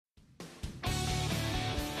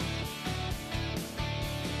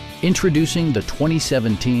Introducing the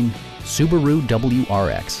 2017 Subaru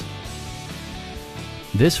WRX.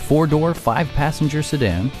 This four-door, five-passenger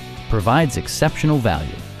sedan provides exceptional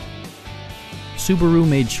value. Subaru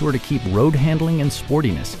made sure to keep road handling and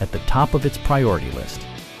sportiness at the top of its priority list.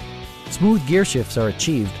 Smooth gear shifts are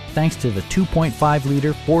achieved thanks to the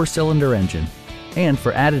 2.5-liter four-cylinder engine, and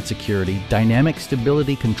for added security, dynamic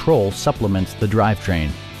stability control supplements the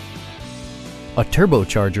drivetrain. A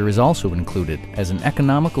turbocharger is also included as an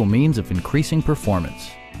economical means of increasing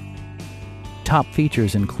performance. Top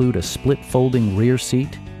features include a split folding rear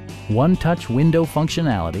seat, one-touch window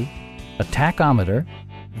functionality, a tachometer,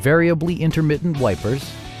 variably intermittent wipers,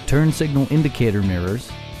 turn signal indicator mirrors,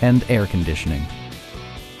 and air conditioning.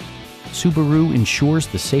 Subaru ensures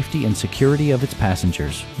the safety and security of its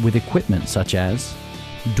passengers with equipment such as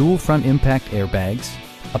dual front impact airbags,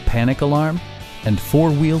 a panic alarm, and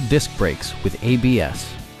four-wheel disc brakes with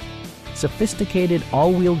ABS. Sophisticated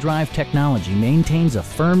all-wheel drive technology maintains a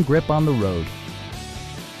firm grip on the road.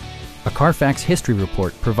 A Carfax history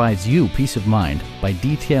report provides you peace of mind by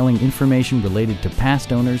detailing information related to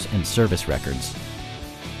past owners and service records.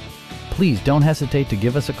 Please don't hesitate to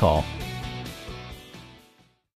give us a call.